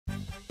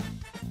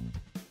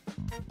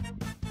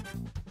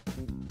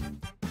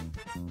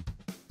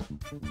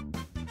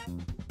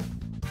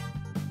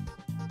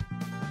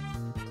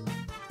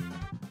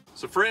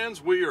So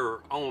friends, we are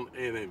on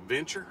an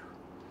adventure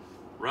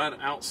right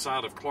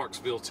outside of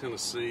Clarksville,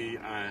 Tennessee.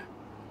 I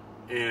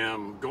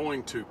am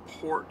going to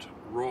Port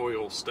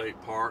Royal State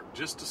Park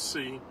just to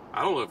see,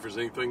 I don't know if there's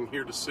anything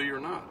here to see or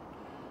not,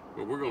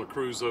 but we're going to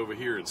cruise over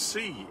here and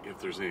see if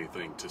there's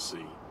anything to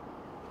see.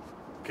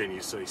 Can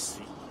you say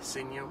si,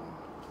 senor?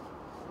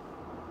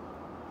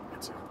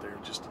 It's out there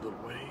just a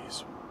little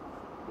ways.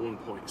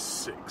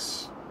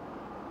 1.6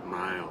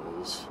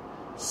 miles.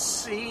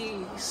 Si,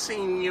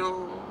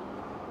 senor.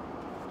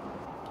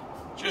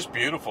 Just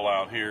beautiful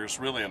out here. It's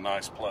really a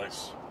nice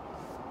place.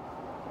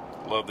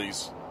 Love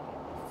these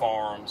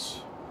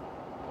farms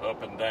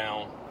up and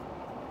down.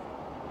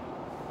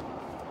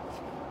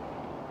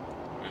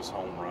 His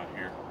home right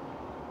here.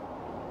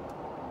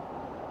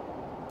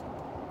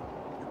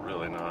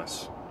 Really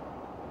nice.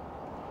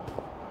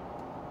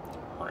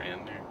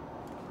 Brand new.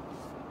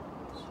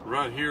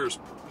 Right here is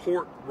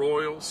Port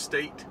Royal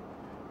State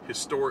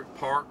Historic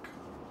Park.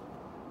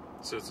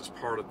 It says it's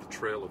part of the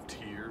Trail of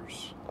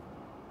Tears.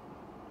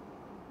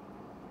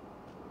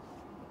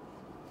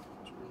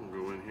 So we're going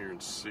to go in here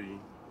and see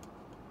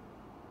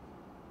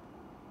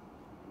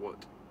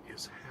what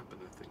is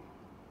happening.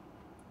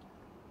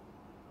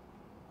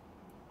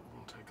 We're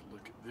going to take a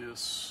look at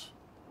this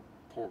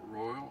Port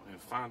Royal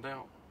and find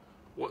out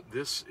what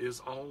this is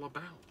all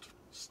about.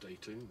 Stay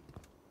tuned.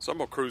 So I'm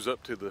going to cruise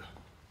up to the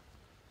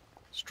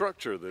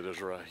structure that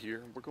is right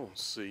here. We're going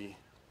to see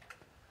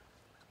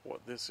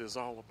what this is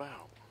all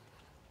about.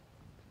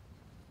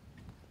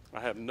 I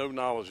have no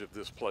knowledge of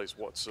this place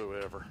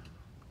whatsoever,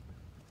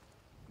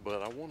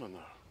 but I want to know.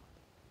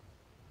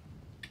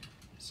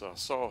 So I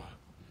saw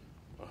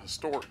a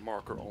historic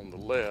marker on the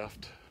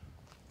left.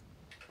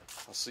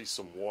 I see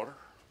some water.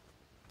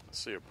 I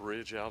see a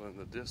bridge out in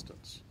the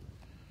distance.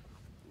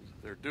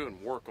 They're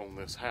doing work on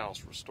this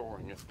house,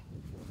 restoring it.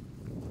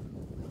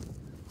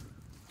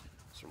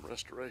 Some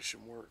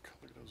restoration work.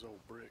 Look at those old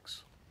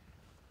bricks.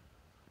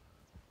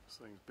 This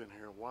thing's been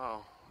here a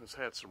while. It's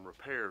had some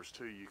repairs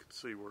too. You can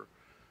see where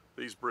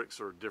these bricks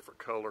are a different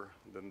color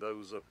than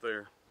those up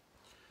there.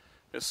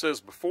 It says,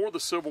 before the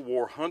Civil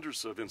War,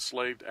 hundreds of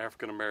enslaved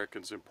African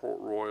Americans in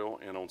Port Royal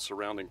and on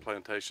surrounding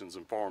plantations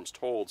and farms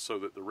toiled so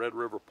that the Red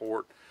River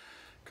Port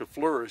could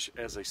flourish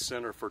as a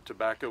center for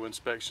tobacco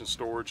inspection,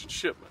 storage, and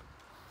shipment.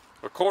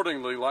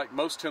 Accordingly, like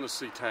most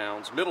Tennessee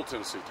towns, Middle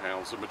Tennessee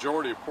towns, the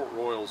majority of Port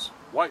Royal's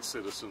white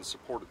citizens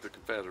supported the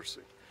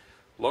Confederacy.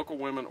 Local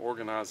women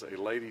organized a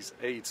Ladies'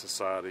 Aid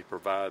Society,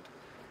 provide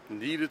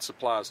needed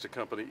supplies to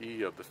Company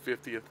E of the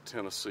 50th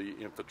Tennessee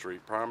Infantry,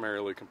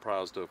 primarily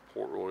comprised of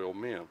Port Royal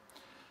men.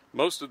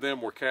 Most of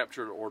them were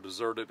captured or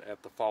deserted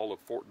at the fall of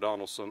Fort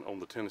Donelson on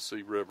the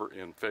Tennessee River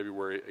in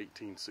February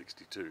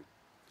 1862.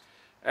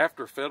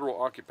 After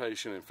federal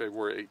occupation in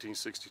February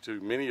 1862,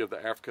 many of the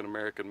African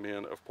American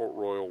men of Port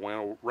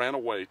Royal ran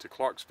away to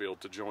Clarksville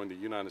to join the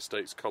United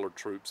States colored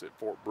troops at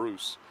Fort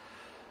Bruce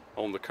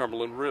on the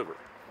Cumberland River,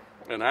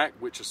 an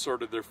act which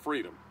asserted their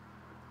freedom.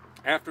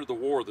 After the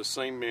war, the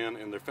same men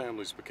and their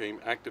families became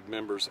active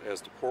members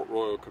as the Port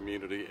Royal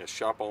community as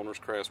shop owners,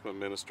 craftsmen,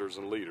 ministers,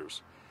 and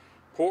leaders.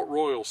 Port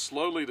Royal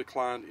slowly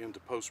declined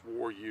into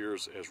post-war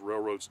years as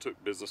railroads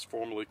took business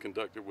formerly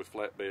conducted with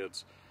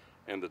flatbeds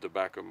and the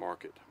tobacco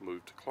market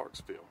moved to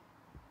Clarksville.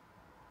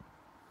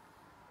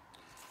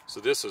 So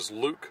this is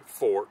Luke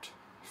Fort,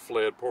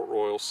 fled Port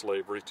Royal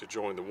slavery to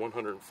join the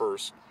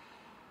 101st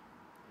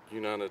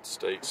United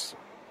States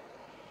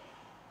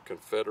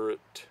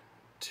Confederate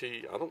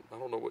I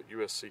don't know what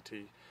USCT,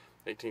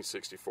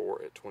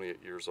 1864, at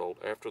 28 years old.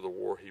 After the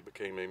war, he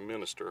became a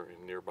minister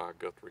in nearby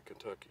Guthrie,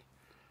 Kentucky.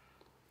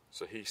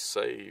 So he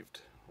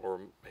saved,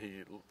 or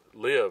he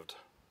lived,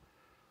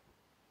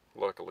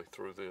 luckily,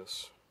 through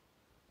this.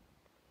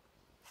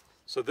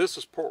 So this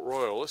is Port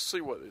Royal. Let's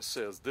see what it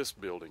says this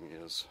building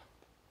is.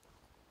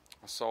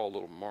 I saw a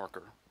little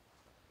marker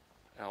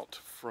out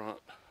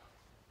front.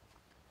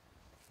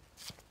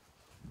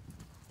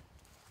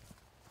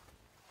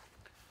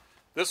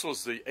 This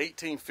was the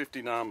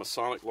 1859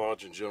 Masonic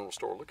Lodge and General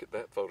Store. Look at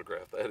that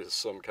photograph. That is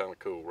some kind of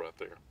cool right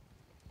there.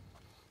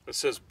 It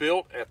says,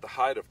 built at the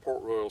height of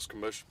Port Royal's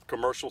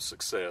commercial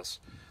success,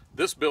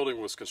 this building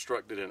was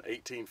constructed in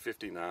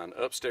 1859.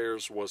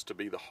 Upstairs was to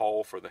be the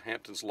hall for the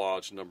Hamptons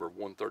Lodge number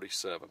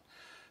 137.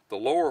 The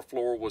lower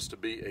floor was to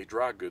be a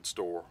dry goods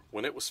store.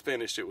 When it was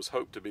finished, it was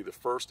hoped to be the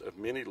first of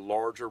many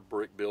larger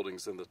brick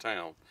buildings in the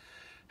town.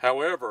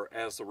 However,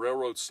 as the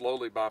railroad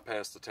slowly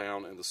bypassed the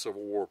town and the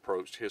Civil War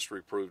approached,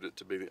 history proved it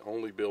to be the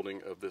only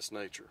building of this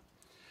nature.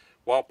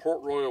 While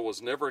Port Royal was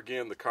never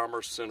again the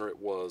commerce center it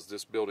was,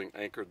 this building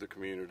anchored the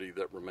community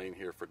that remained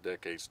here for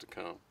decades to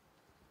come.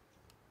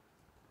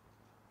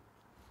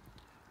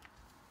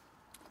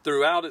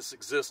 Throughout its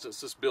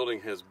existence, this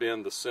building has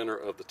been the center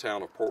of the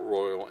town of Port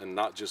Royal, and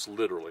not just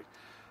literally.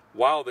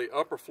 While the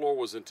upper floor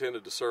was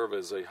intended to serve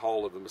as a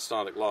hall of the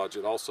Masonic Lodge,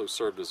 it also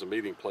served as a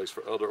meeting place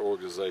for other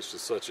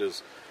organizations such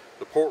as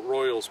the Port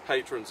Royal's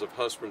Patrons of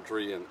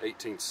Husbandry in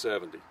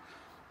 1870.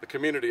 The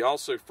community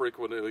also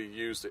frequently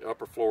used the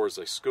upper floor as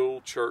a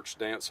school, church,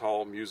 dance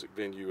hall, music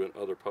venue, and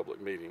other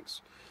public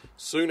meetings.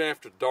 Soon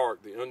after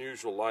dark, the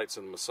unusual lights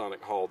in the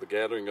Masonic Hall, the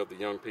gathering of the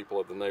young people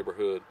of the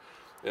neighborhood,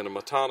 and a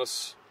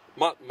monotonous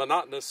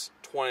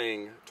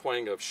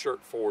twang of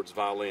Shirt Ford's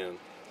violin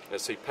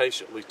as he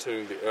patiently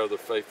tuned the ever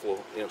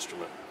faithful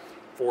instrument,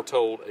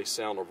 foretold a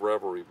sound of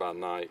revelry by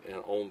night,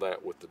 and on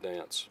that with the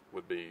dance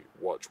would be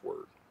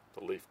watchword,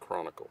 the Leaf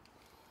Chronicle.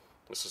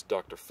 This is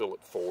Dr.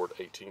 Philip Ford,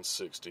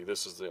 1860.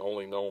 This is the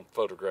only known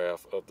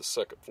photograph of the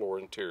second floor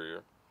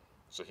interior.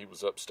 So he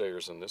was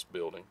upstairs in this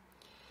building.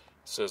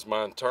 It says,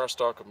 my entire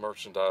stock of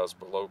merchandise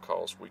below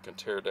cost, we can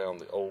tear down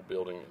the old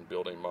building and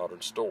build a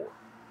modern store.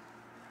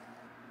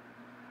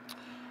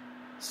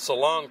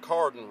 Salon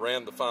Carden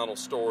ran the final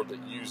store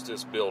that used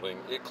this building.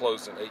 It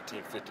closed in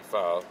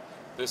 1855.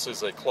 This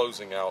is a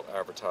closing out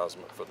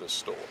advertisement for this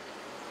store.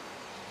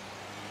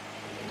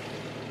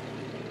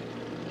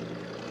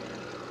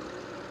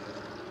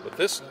 But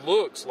this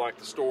looks like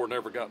the store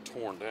never got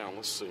torn down.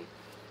 Let's see.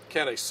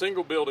 Can a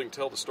single building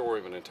tell the story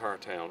of an entire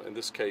town? In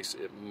this case,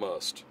 it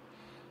must.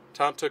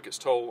 Time took its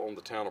toll on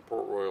the town of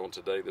Port Royal, and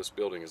today this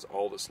building is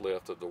all that's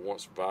left of the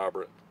once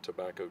vibrant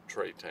tobacco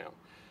trade town.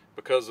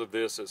 Because of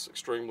this, it's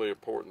extremely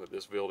important that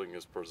this building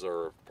is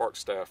preserved. Park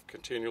staff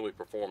continually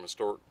perform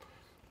historic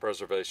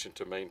preservation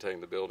to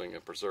maintain the building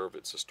and preserve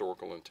its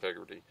historical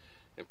integrity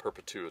and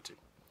perpetuity.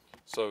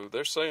 So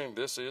they're saying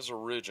this is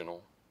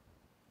original.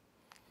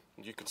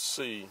 You can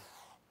see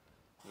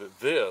that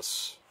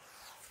this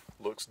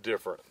looks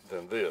different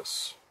than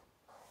this.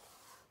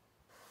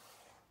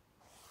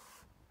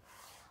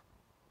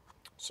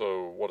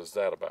 So what is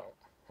that about?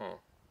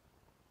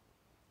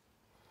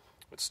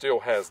 It still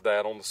has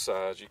that on the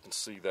sides. You can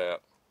see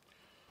that.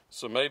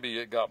 So maybe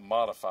it got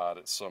modified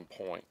at some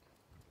point.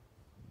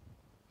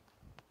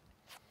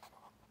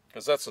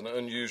 Because that's an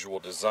unusual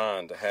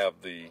design to have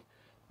the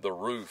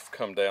roof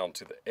come down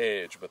to the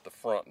edge, but the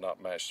front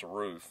not match the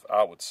roof,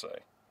 I would say.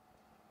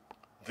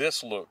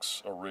 This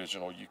looks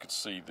original. You can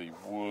see the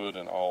wood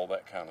and all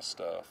that kind of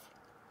stuff.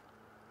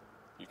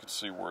 You can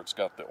see where it's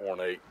got the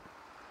ornate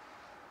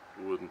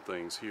wooden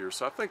things here.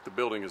 So I think the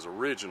building is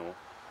original,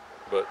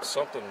 but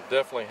something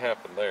definitely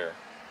happened there.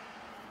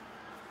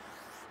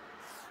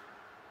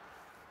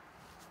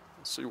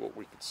 Let's see what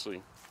we can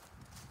see.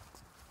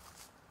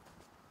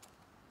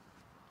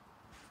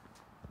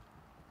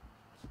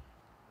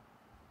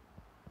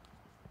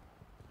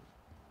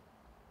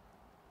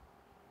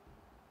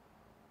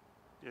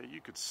 Yeah,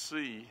 you could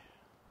see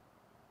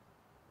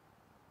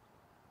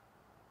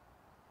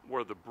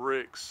where the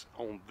bricks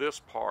on this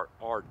part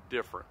are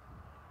different.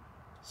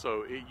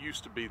 So it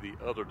used to be the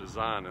other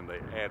design and they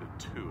added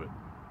to it.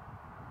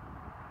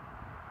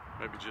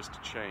 Maybe just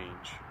a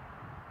change.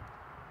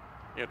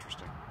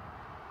 Interesting.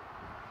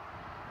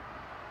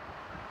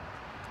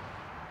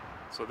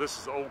 So this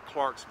is Old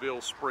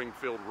Clarksville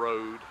Springfield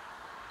Road,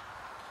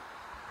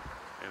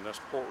 and that's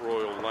Port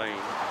Royal Lane.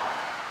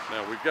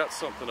 Now we've got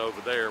something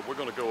over there. We're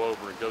going to go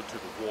over and go to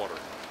the water.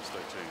 Stay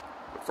tuned.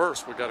 But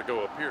first we got to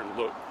go up here and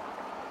look.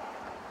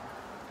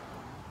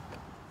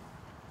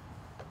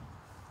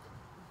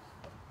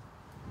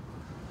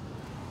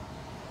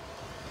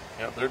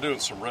 Yeah, they're doing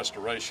some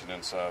restoration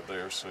inside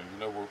there, so you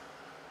know we'll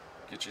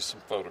get you some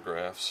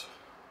photographs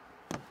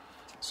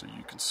so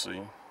you can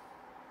see.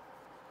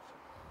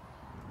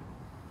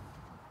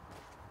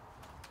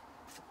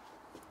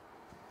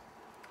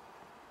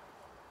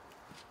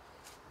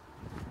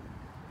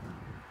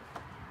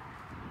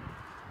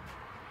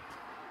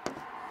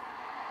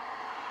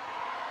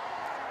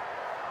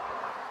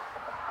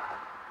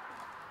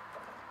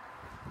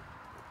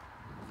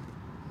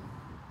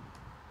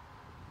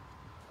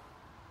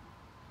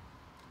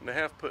 And they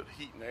have put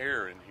heat and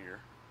air in here.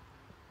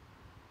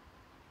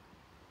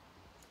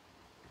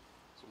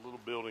 There's a little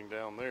building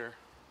down there.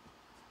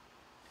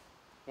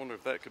 Wonder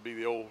if that could be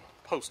the old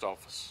post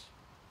office.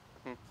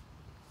 Let's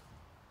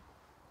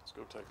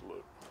go take a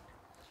look.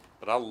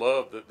 But I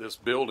love that this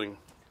building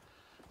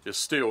is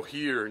still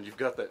here and you've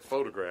got that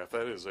photograph.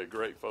 That is a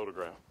great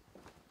photograph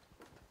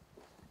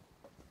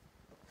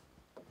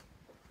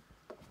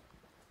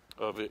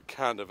of it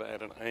kind of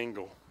at an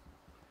angle,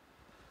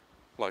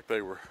 like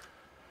they were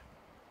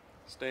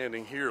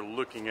standing here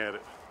looking at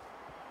it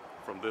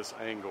from this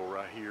angle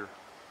right here.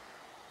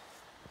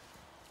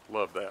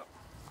 Love that.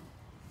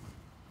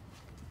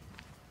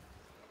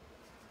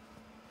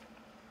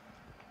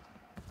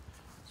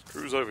 Let's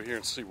cruise over here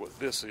and see what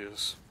this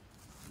is.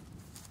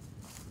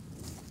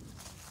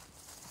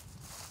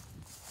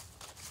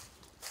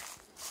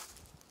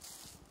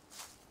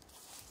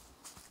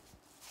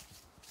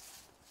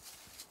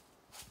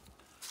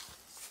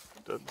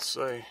 Doesn't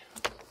say.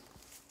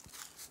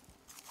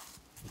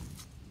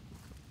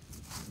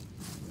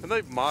 And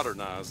they've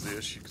modernized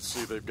this. You can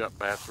see they've got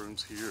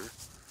bathrooms here.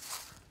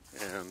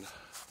 And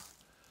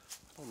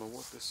I don't know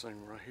what this thing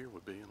right here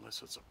would be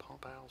unless it's a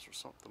pump house or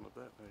something of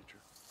that nature.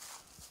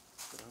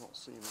 But I don't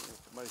see any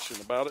information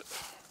about it.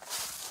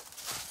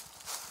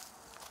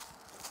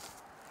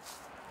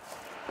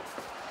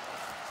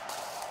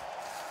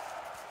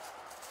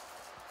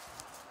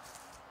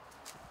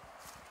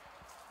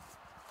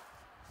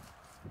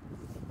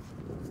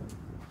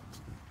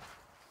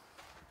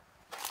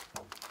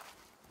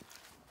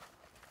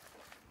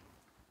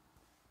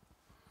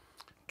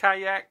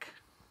 kayak.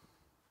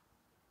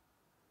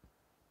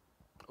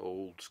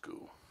 Old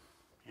school.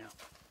 Yeah.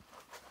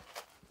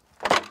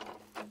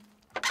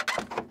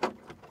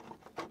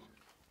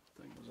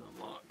 Thing was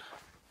unlocked.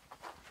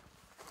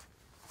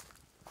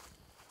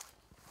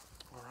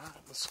 All right,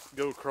 let's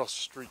go across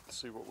the street and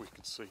see what we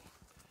can see.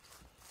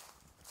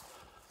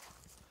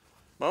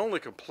 My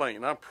only complaint,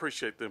 and I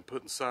appreciate them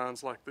putting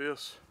signs like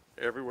this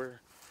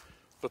everywhere,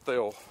 but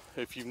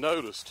if you've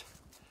noticed,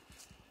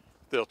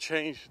 they'll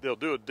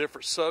do a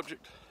different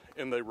subject,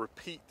 and they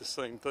repeat the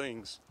same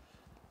things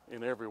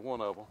in every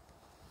one of them.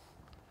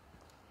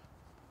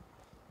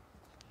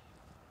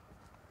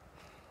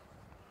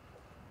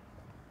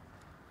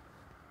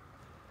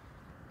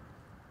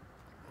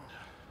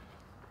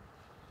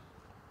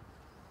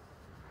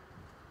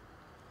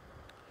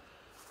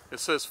 It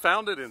says,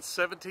 founded in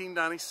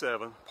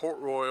 1797, Port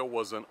Royal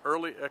was an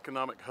early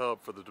economic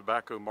hub for the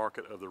tobacco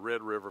market of the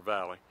Red River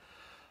Valley,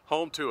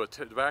 home to a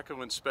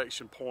tobacco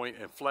inspection point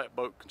and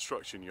flatboat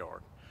construction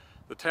yard.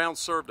 The town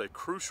served a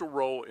crucial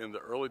role in the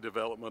early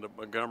development of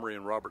Montgomery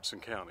and Robertson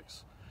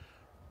counties.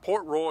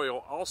 Port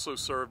Royal also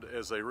served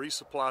as a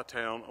resupply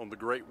town on the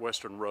Great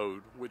Western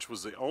Road, which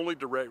was the only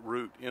direct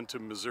route into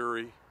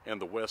Missouri and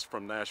the West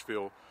from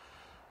Nashville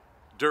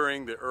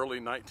during the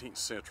early 19th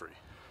century.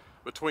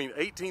 Between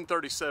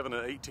 1837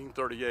 and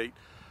 1838,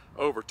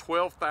 over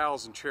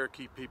 12,000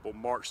 Cherokee people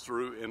marched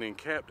through and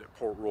encamped at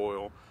Port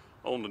Royal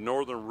on the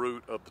northern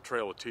route of the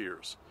Trail of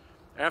Tears.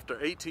 After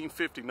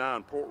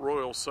 1859, Port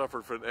Royal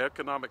suffered from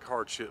economic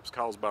hardships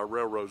caused by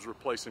railroads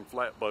replacing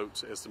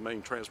flatboats as the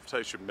main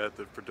transportation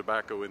method for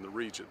tobacco in the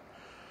region.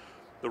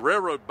 The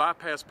railroad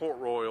bypassed Port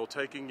Royal,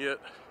 taking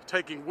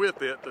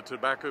with it the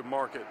tobacco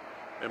market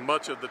and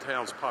much of the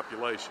town's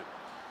population.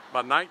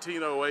 By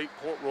 1908,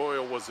 Port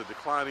Royal was a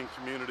declining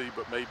community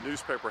but made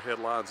newspaper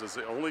headlines as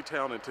the only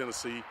town in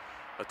Tennessee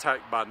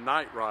attacked by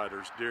night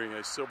riders during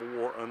a Civil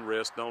War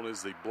unrest known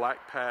as the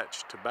Black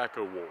Patch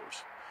Tobacco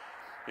Wars.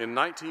 In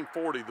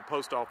 1940, the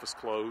post office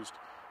closed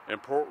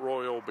and Port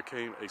Royal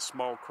became a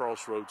small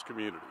crossroads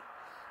community.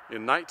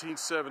 In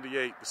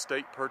 1978, the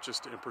state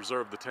purchased and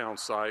preserved the town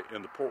site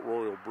and the Port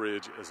Royal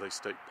Bridge as a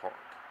state park.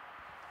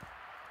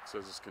 It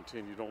says it's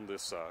continued on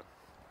this side.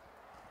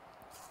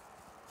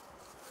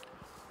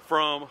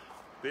 From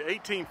the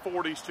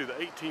 1840s to the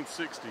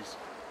 1860s,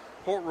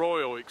 Port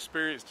Royal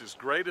experienced its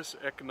greatest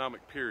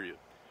economic period.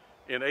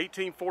 In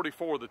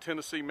 1844, the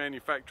Tennessee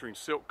Manufacturing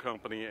Silk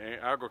Company and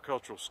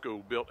Agricultural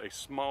School built a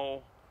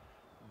silk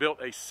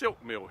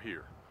mill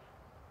here.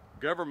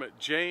 Governor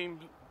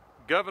James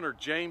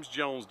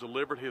Jones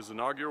delivered his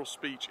inaugural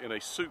speech in a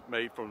suit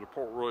made from the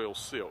Port Royal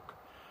silk.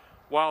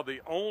 While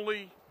the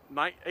only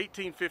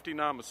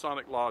 1859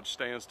 Masonic Lodge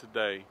stands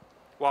today,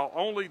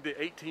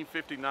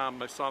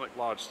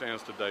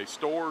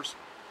 stores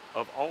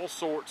of all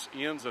sorts,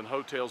 inns and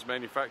hotels,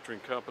 manufacturing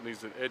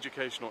companies, and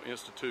educational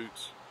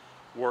institutes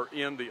were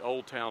in the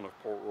old town of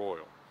Port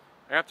Royal.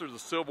 After the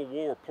Civil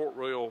War, Port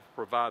Royal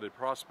provided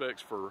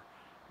prospects for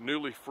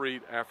newly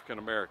freed African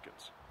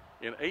Americans.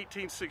 In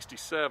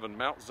 1867,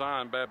 Mount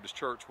Zion Baptist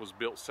Church was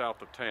built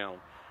south of town,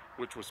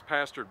 which was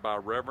pastored by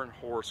Reverend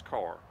Horace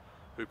Carr,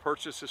 who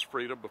purchased his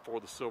freedom before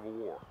the Civil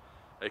War.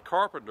 A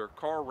carpenter,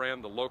 Carr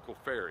ran the local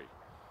ferry.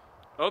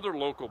 Other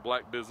local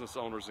black business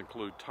owners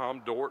include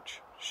Tom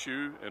Dortch,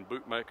 shoe and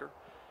bootmaker,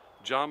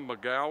 John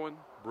McGowan,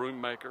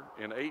 broommaker.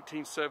 In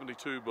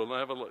 1872,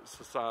 Benevolent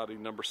Society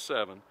No.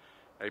 7,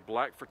 a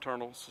black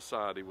fraternal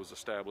society, was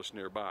established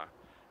nearby.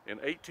 In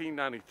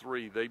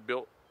 1893, they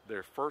built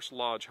their first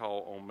lodge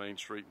hall on Main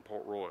Street in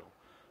Port Royal.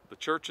 The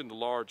church and the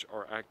lodge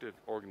are active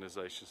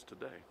organizations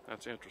today.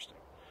 That's interesting.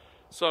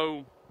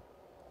 So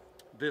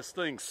this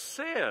thing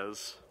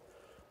says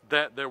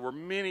that there were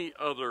many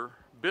other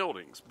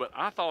buildings, but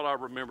I thought I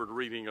remembered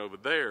reading over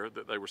there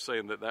that they were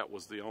saying that that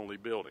was the only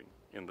building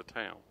in the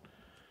town.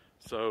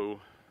 So,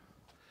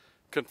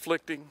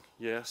 conflicting,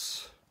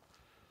 yes.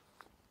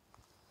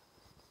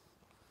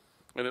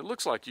 And it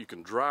looks like you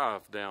can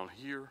drive down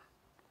here.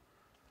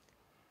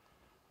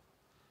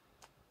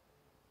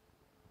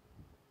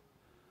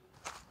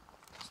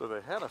 So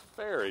they had a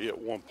ferry at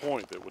one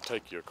point that would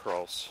take you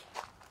across.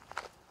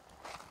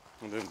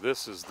 And then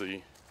this is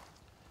the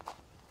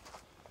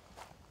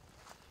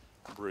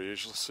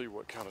bridge. Let's see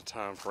what kind of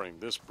time frame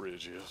this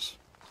bridge is.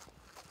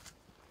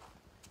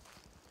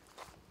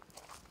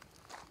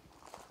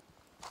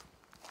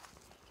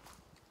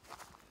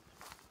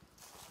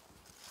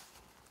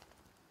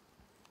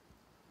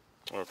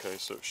 Okay,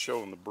 so it's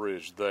showing the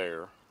bridge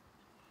there.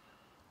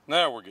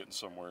 Now we're getting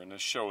somewhere, and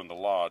it's showing the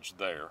lodge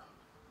there.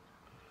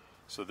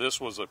 So this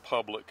was a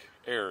public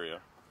area.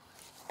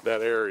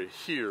 That area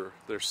here,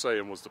 they're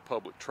saying, was the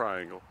public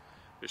triangle.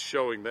 It's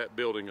showing that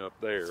building up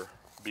there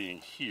being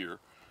here,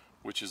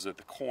 which is at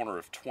the corner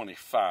of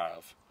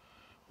 25.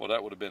 Well,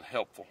 that would have been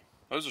helpful.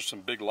 Those are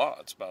some big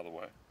lots, by the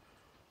way.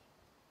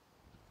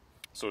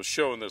 So it's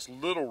showing this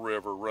little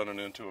river running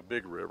into a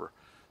big river.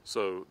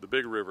 So the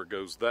big river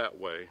goes that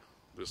way.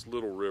 This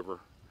little river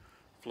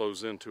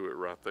flows into it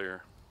right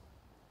there.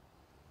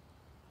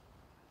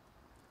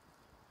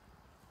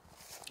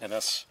 And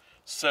that's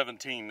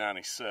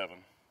 1797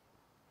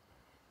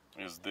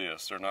 is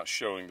this. They're not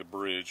showing the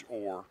bridge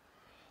or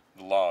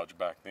the lodge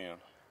back then.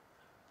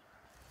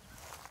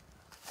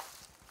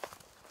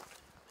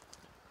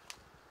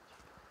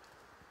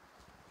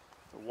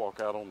 We'll walk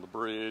out on the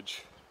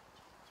bridge.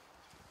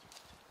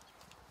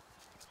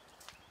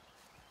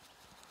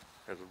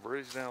 There's a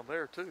bridge down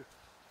there too.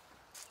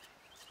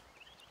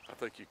 I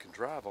think you can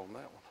drive on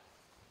that one.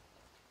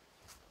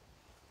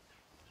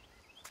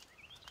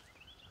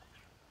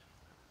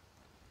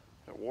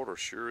 That water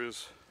sure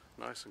is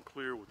nice and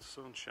clear with the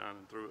sun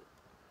shining through it.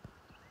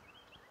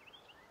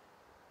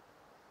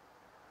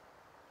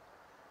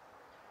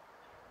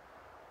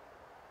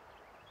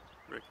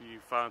 Reckon you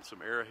find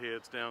some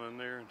arrowheads down in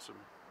there and some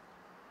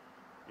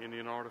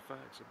Indian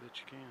artifacts. I bet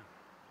you can.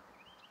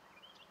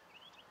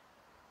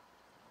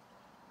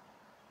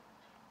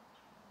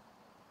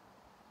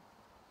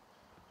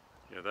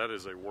 Yeah, that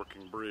is a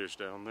working bridge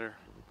down there.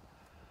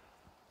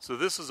 So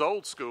this is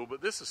old school,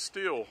 but this is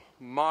still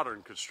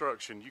modern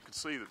construction. You can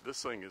see that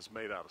this thing is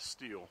made out of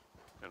steel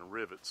and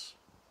rivets.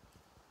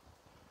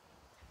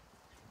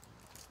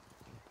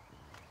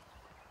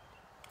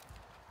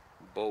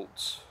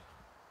 Bolts.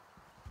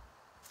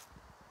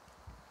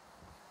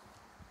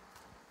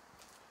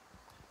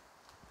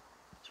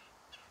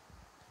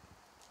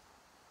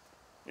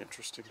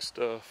 Interesting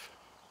stuff.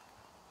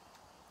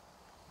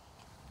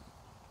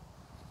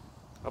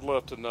 I'd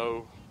love to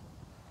know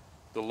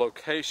the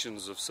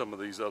locations of some of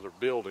these other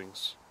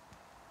buildings.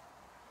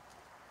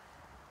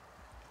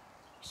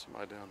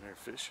 Somebody down there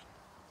fishing.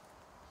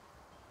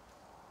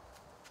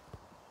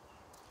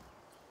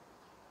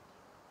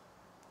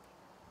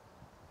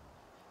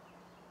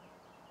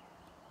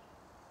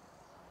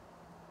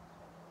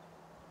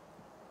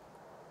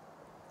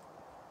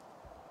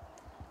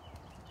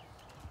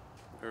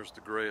 There's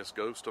the grayest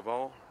ghost of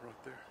all, right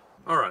there.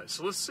 All right,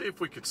 so let's see if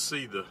we could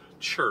see the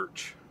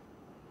church.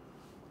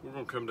 We're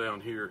gonna come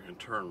down here and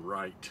turn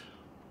right.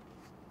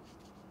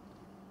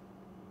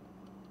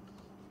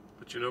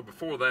 But you know,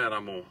 before that,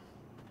 I'm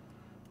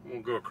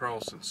gonna go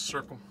across and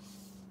circle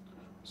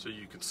so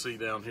you can see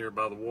down here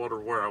by the water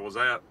where I was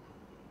at.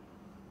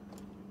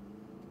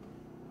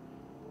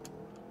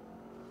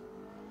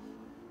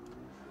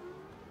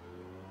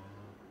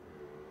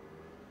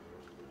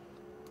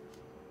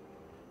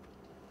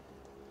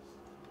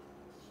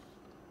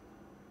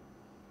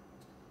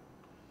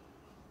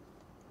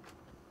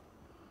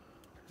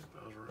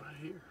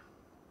 Here.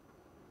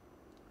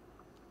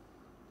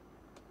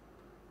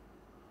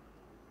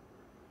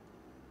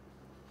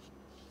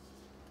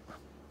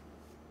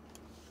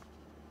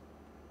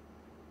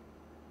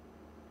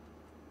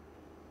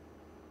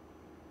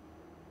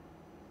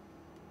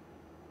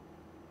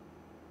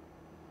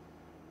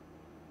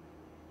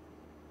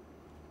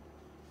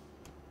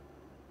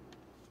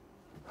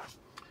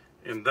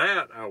 And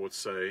that, I would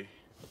say,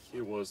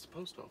 it was the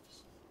post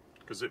office,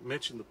 because it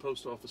mentioned the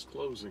post office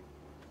closing.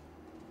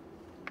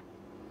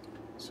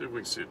 See if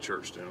we can see a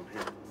church down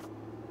here.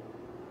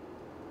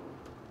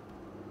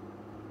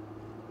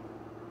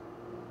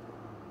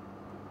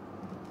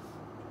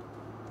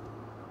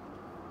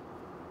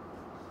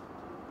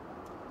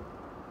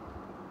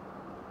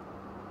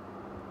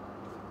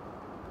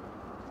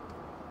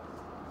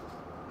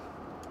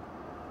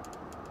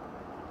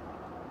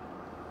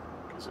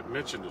 Because it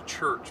mentioned a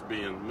church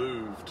being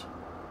moved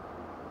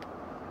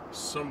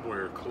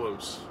somewhere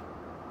close.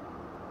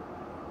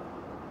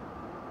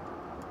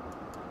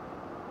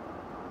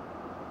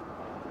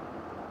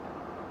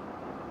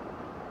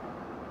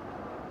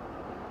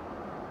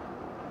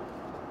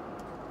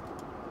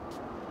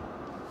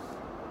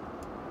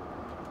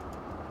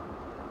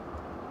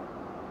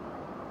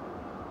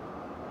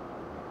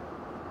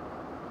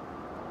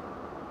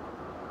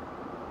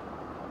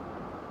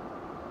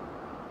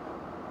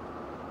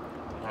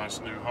 Nice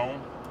new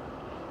home.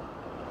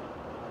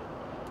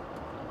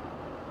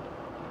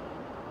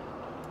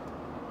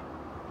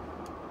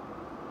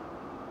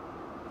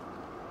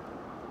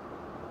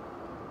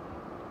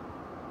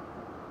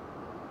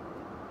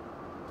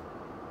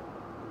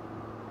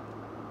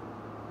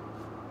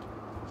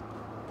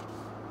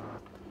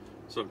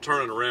 So I'm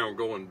turning around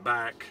going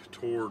back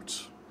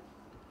towards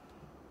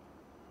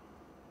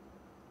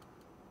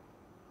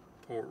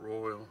Port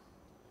Royal.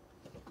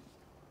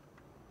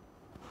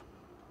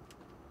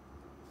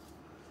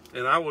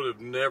 And I would have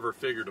never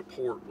figured a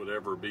port would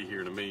ever be here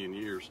in a million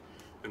years.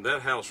 And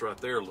that house right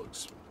there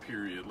looks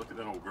period. Look at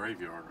that old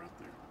graveyard right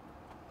there.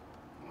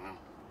 Wow.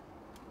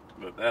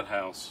 But that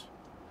house,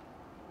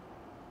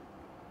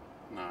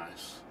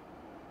 nice.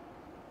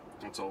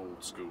 That's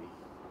old school.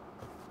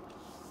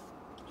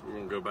 So we're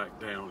gonna go back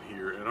down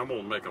here and I'm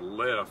gonna make a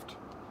left.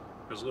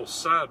 There's a little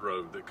side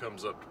road that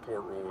comes up to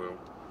Port Royal.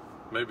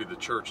 Maybe the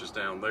church is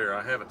down there.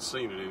 I haven't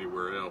seen it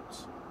anywhere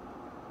else.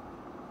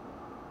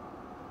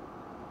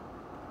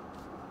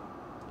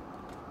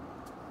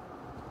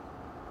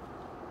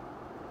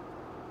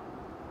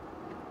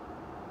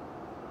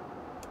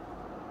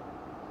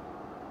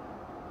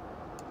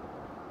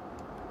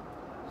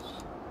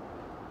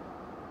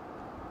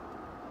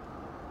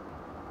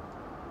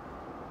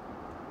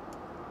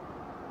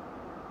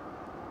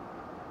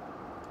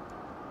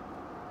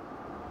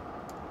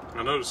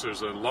 I noticed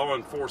there's a law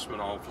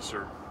enforcement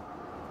officer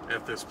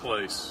at this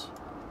place.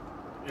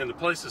 And the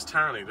place is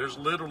tiny. There's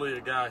literally a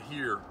guy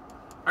here.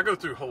 I go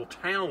through whole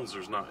towns,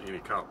 there's not any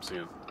cops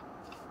in.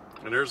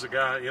 And there's a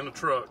guy in a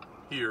truck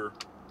here,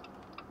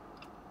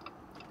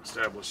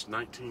 established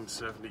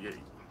 1978.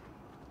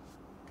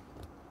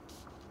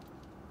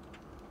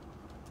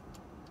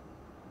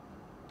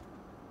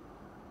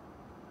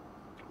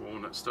 Well,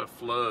 when that stuff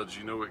floods,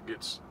 you know it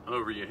gets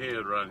over your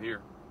head right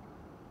here.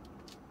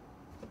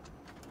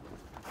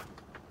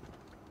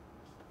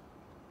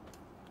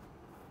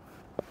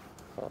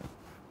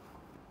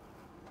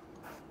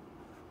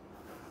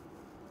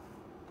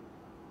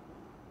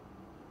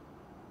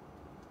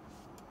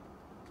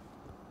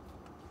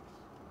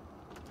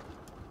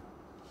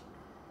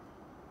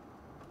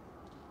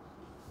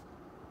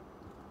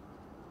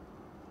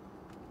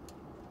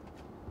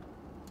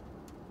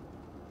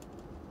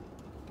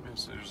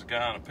 So there's a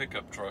guy in a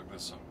pickup truck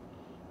that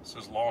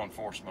says law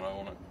enforcement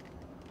on it,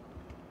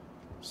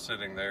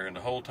 sitting there, and the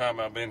whole time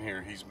I've been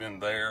here, he's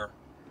been there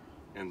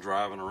and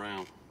driving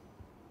around.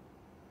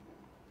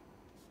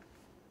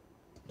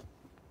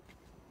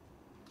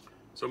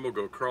 So I'm gonna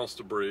go across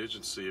the bridge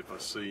and see if I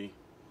see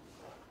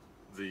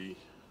the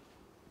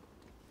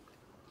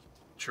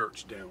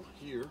church down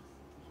here.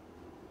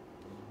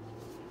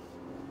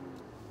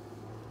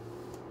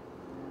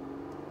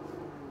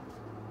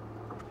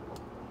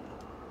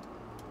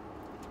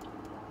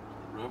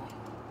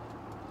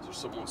 Is there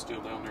someone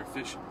still down there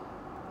fishing?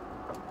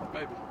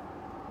 Maybe.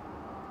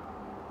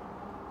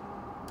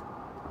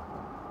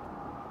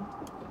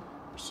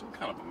 There's some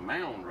kind of a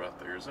mound right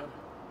there, is that?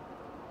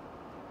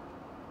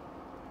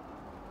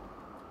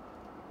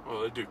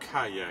 Well, they do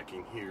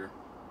kayaking here.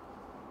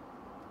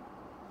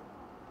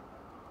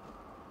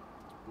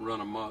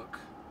 Run amok.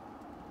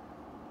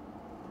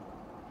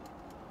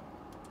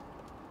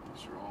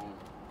 These are all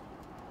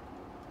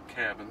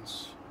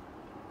cabins.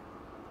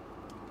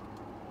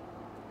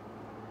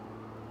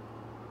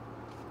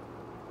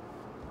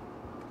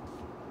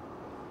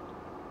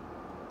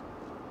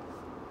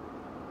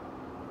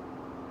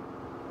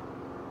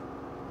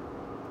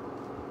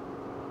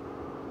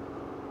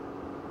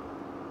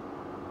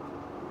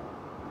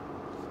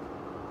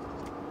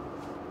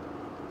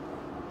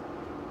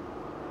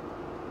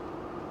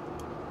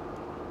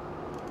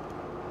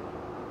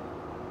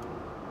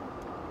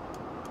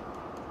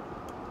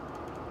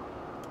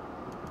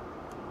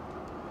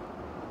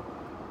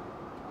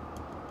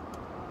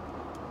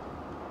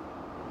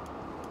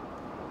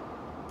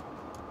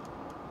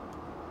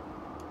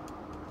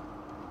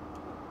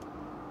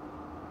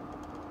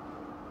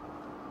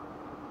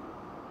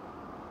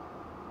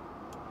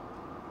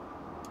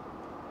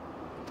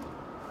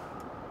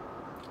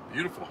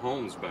 Beautiful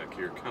homes back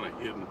here, kind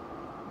of hidden.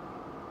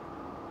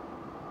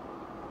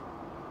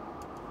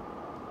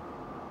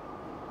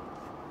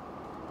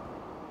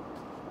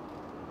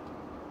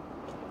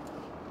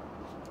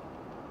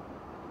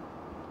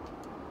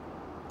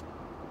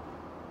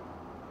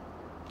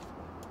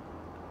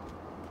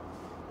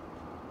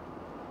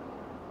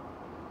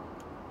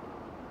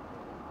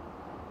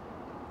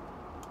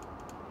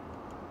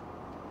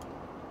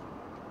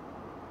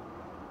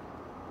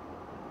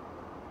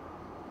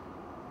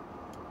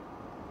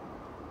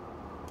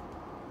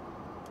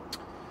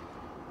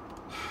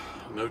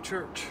 No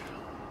church.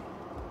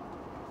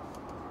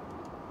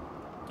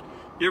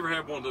 You ever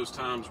have one of those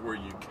times where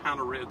you kind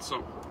of read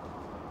something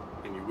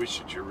and you wish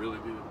that you really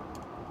did?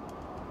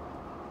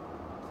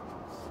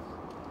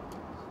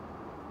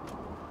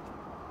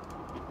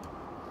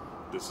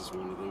 This is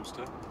one of those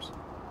times.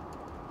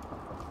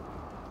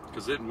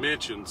 Because it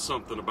mentioned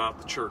something about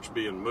the church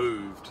being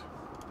moved,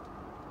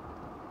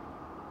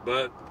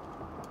 but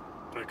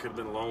that could have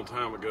been a long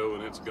time ago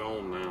and it's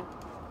gone now.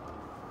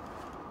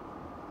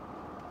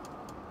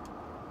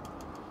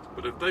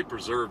 But if they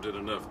preserved it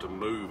enough to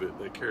move it,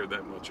 they cared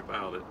that much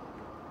about it,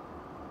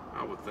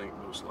 I would think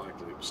most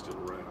likely it was still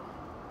around.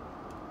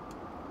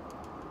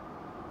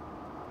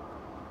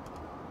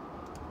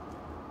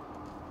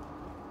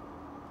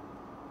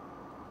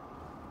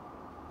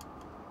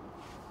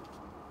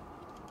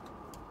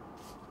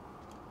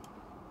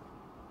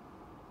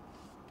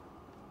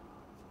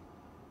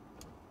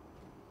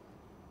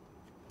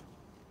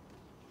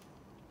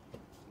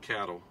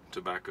 Cattle,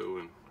 tobacco,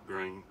 and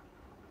grain.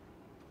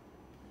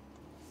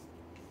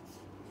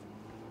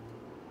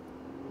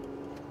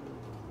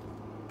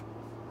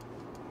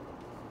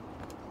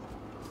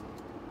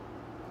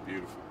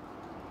 Beautiful.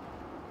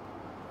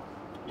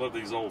 Love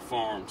these old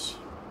farms.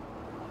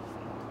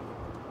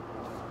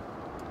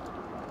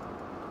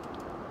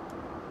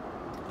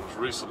 I was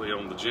recently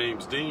on the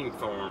James Dean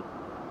farm.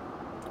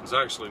 It was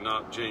actually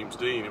not James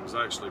Dean, it was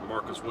actually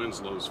Marcus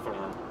Winslow's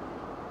farm.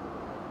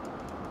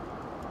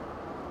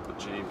 But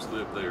James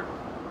lived there.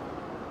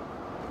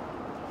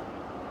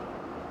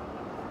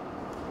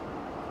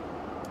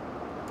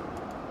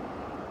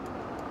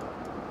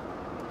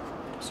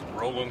 Some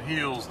rolling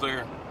hills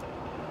there.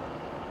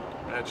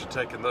 Imagine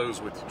taking those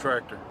with your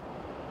tractor.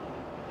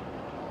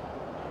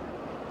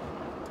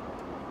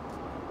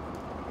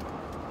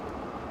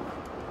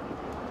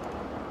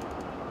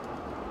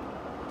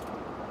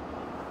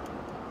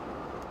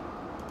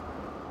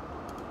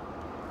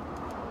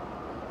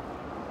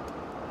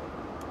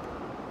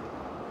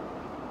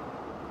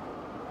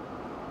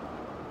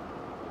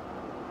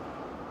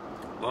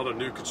 A lot of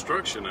new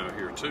construction out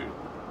here too.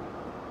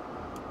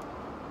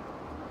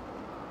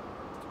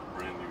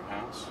 Brand new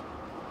house.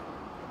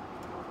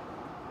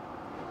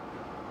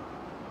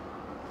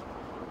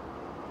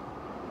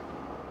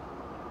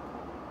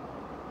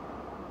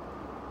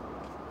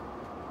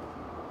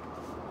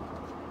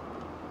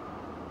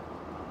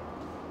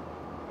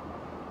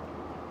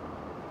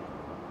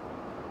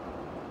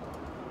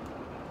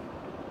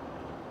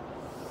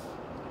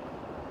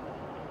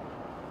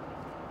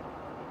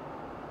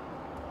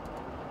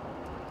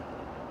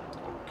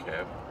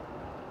 Cabin.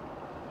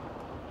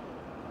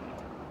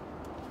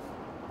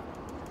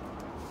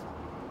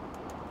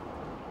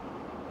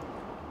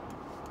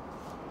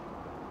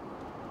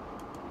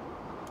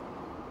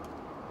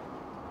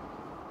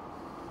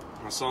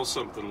 I saw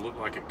something that looked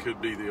like it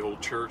could be the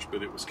old church,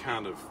 but it was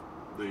kind of,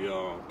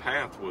 the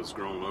path was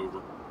grown over.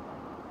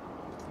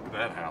 Look at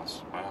that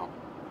house. Wow.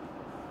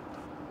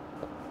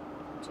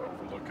 It's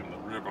overlooking the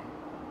river.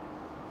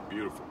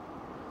 Beautiful.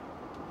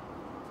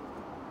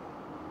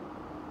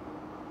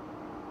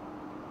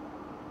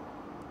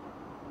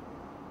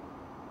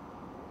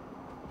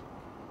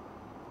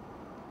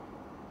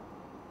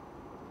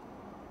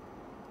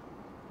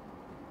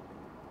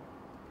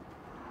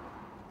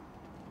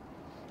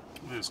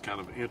 It is kind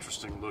of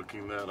interesting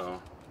looking that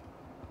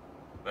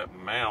that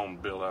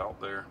mound built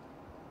out there.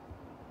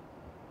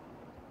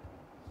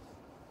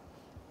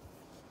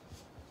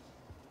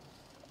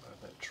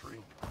 That tree.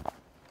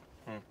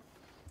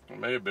 It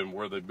may have been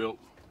where they built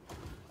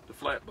the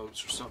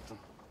flatboats or something.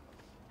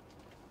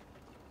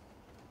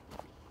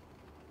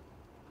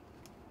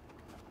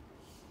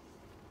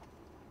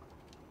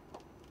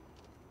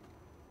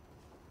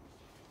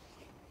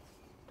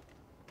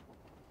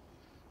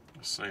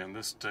 Saying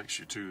this takes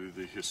you to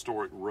the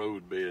historic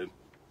road bed.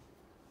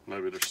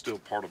 Maybe there's still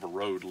part of a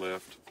road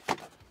left.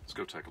 Let's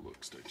go take a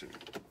look. Stay tuned.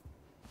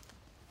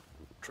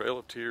 Trail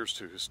of Tears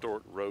to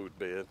historic road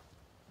bed.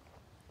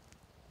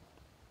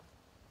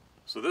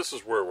 So this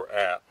is where we're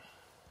at.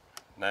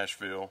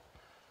 Nashville,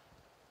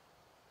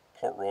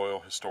 Port Royal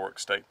Historic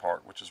State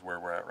Park, which is where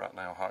we're at right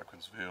now.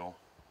 Hopkinsville,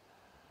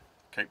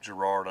 Cape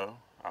Girardeau.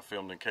 I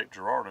filmed in Cape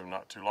Girardeau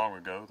not too long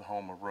ago, the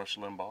home of Rush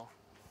Limbaugh.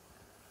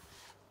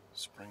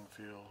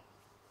 Springfield,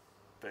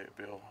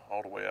 Fayetteville,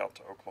 all the way out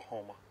to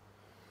Oklahoma.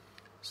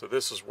 So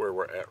this is where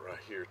we're at right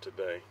here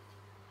today.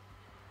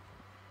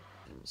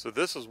 So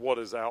this is what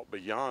is out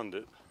beyond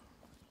it.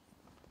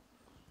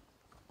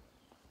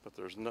 But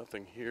there's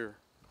nothing here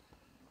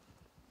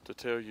to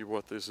tell you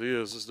what this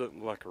is. This doesn't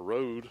look like a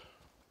road.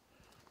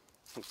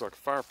 Looks like a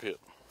fire pit,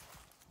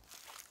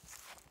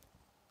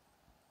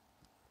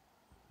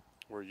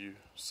 where you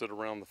sit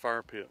around the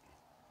fire pit.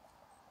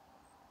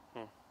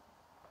 Huh.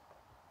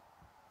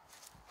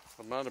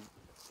 I might have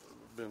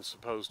been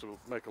supposed to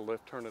make a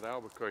left turn at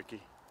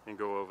Albuquerque and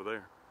go over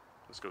there.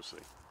 Let's go see.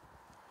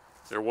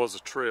 There was a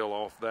trail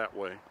off that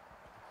way.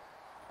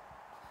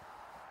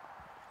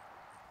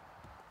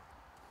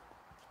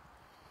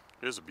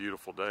 It is a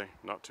beautiful day,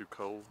 not too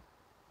cold.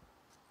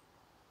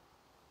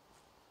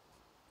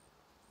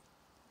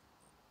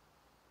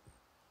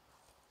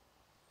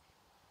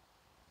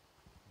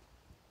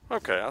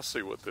 Okay, I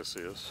see what this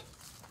is.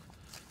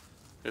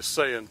 It's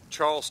saying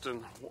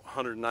Charleston,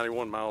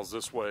 191 miles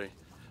this way,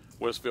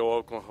 Westville,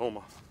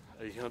 Oklahoma,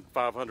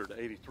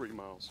 583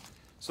 miles.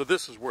 So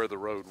this is where the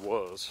road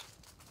was.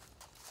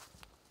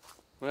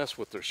 That's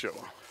what they're showing.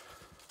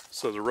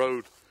 So the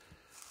road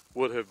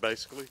would have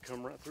basically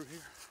come right through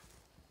here.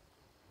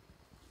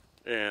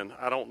 And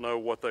I don't know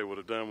what they would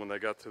have done when they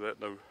got to that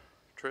no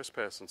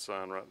trespassing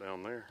sign right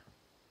down there.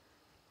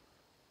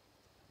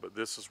 But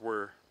this is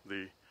where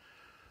the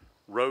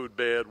road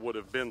bed would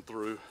have been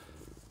through.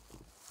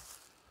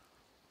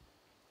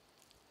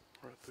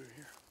 Right through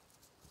here.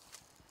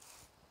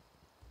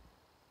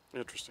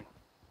 Interesting.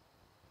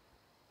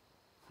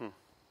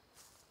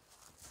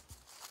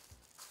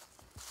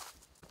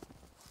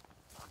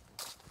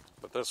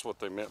 But that's what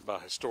they meant by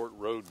historic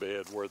road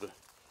bed, where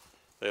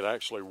they'd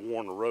actually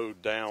worn a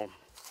road down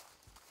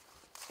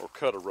or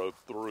cut a road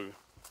through,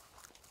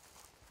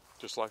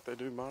 just like they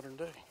do modern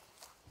day.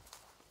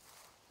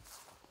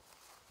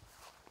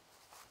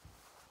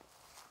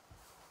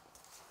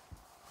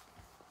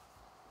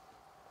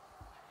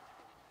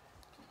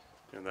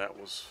 And that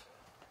was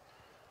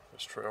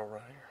this trail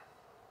right here.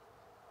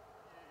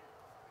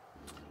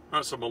 All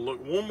right, so I'm gonna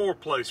look one more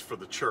place for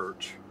the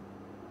church.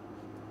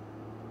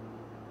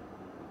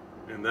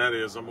 And that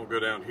is, I'm gonna go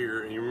down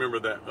here, and you remember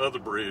that other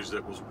bridge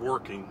that was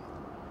working,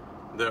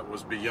 that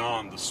was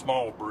beyond the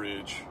small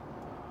bridge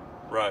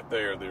right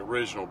there, the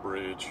original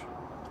bridge,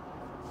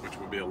 which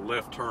would be a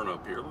left turn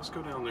up here. Let's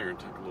go down there and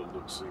take a little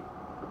look-see.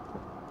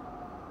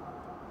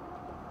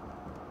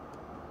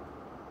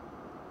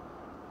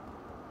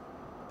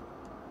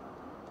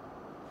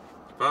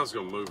 If I was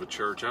gonna move a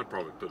church, I'd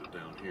probably put it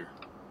down here.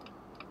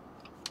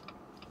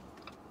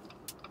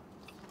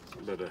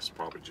 But that's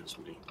probably just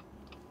me.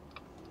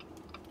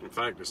 In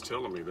fact, it's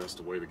telling me that's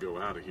the way to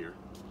go out of here.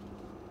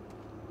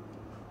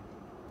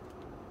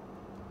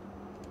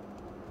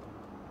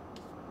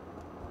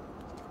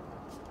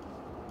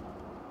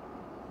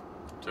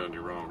 telling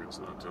you wrong, it's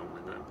not telling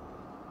me that.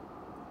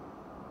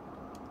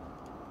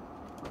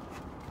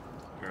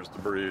 There's the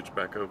bridge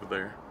back over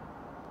there.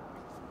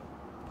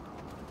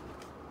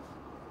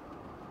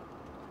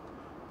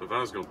 If I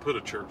was going to put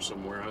a church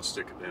somewhere, I'd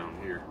stick it down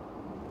here.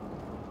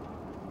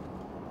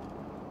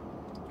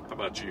 How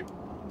about you?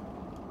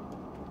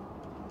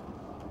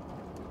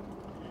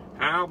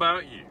 How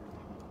about you?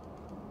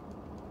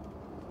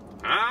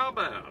 How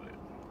about it?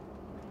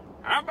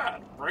 How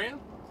about it, friend?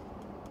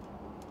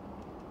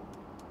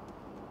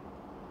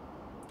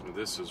 And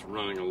this is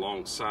running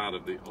alongside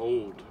of the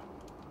old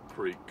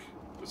creek,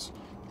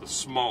 the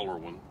smaller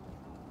one.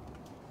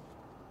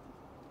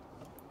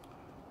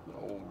 The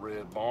old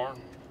red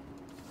barn.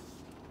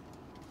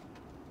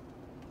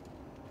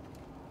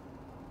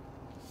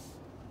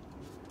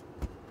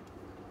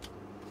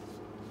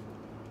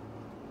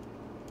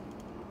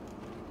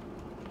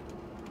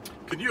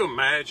 Can you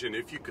imagine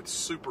if you could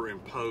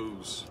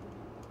superimpose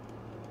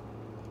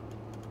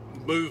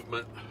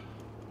movement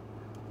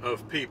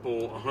of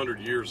people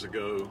 100 years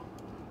ago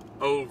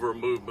over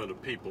movement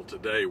of people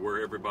today, where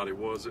everybody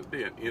was? It'd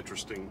be an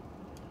interesting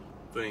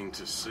thing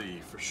to see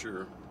for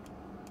sure.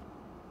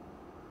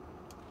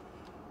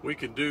 We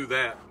can do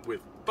that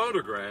with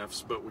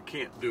photographs, but we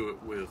can't do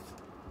it with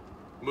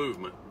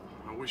movement.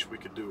 I wish we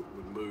could do it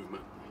with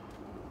movement.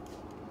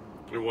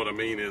 And what I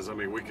mean is,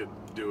 we could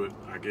do it,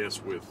 I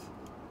guess, with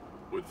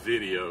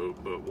video,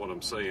 but what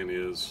I'm saying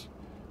is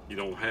you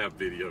don't have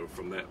video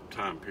from that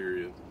time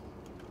period.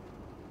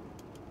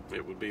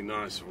 It would be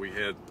nice if we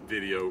had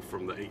video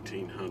from the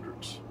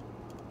 1800s,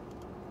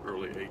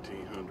 early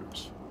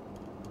 1800s,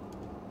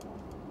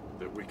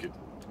 that we could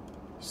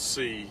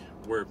see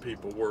where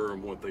people were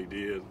and what they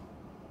did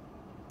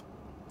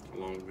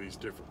along these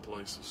different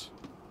places.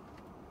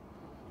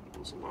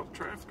 There's a lot of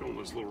traffic on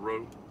this little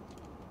road.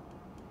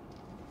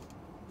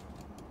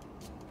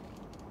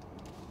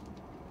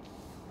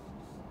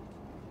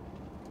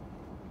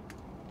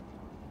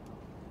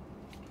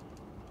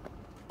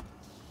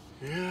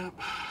 Yep,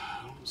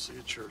 I don't see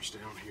a church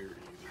down here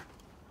either.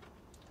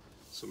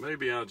 So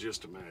maybe I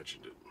just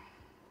imagined it.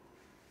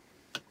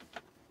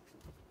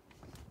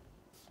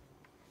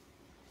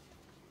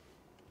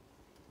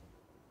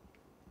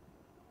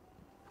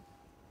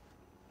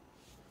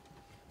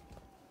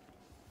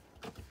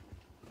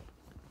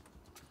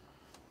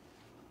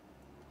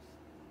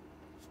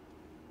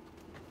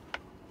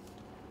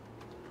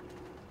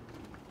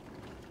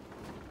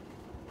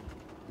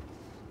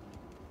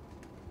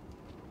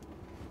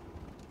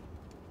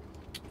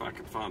 If I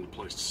can find a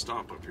place to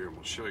stop up here, I'm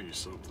going to show you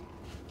something.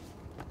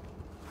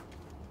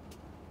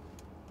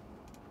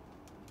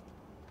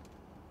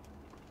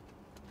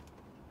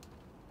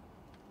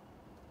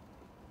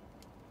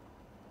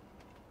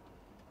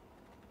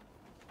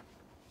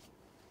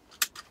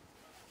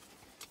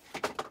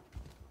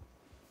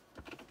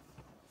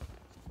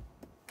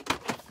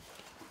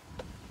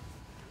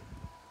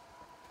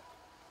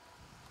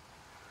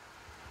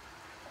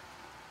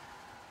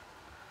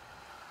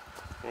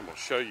 What I'm going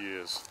to show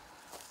you is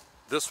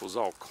this was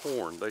all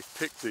corn. They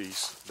picked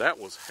these. That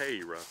was hay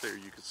right there.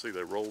 You can see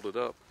they rolled it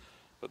up.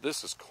 But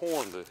this is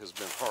corn that has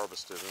been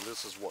harvested, and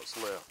this is what's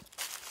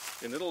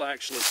left. And it'll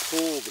actually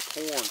pull the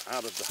corn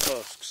out of the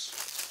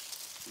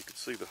husks. You can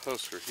see the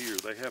husker here.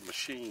 They have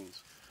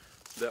machines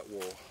that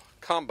will,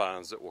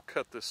 combines that will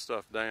cut this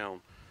stuff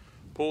down,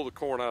 pull the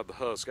corn out of the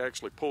husk,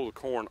 actually pull the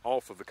corn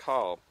off of the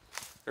cob.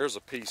 There's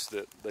a piece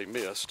that they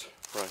missed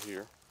right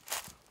here.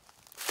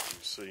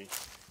 You see.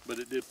 But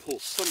it did pull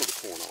some of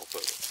the corn off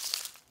of it.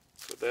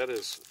 But that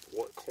is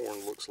what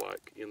corn looks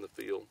like in the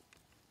field.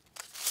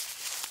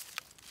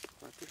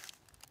 Right there.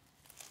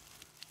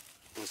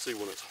 And see,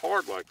 when it's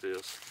hard like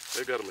this,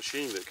 they've got a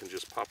machine that can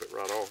just pop it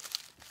right off.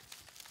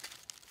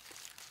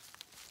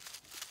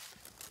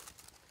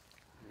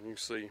 And you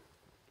see,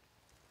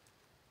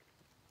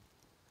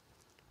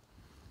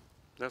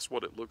 that's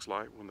what it looks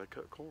like when they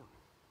cut corn.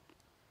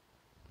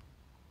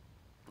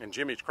 And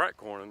Jimmy's cracked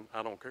corn, and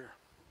I don't care.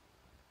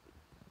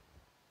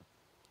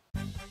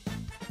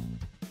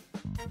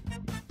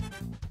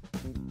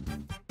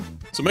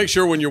 So make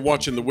sure when you're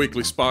watching the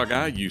Weekly Spa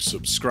Guy, you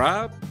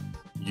subscribe,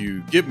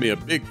 you give me a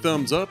big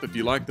thumbs up if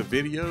you like the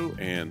video,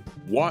 and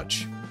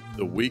watch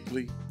the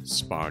Weekly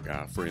Spa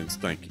Guy, friends.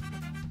 Thank you.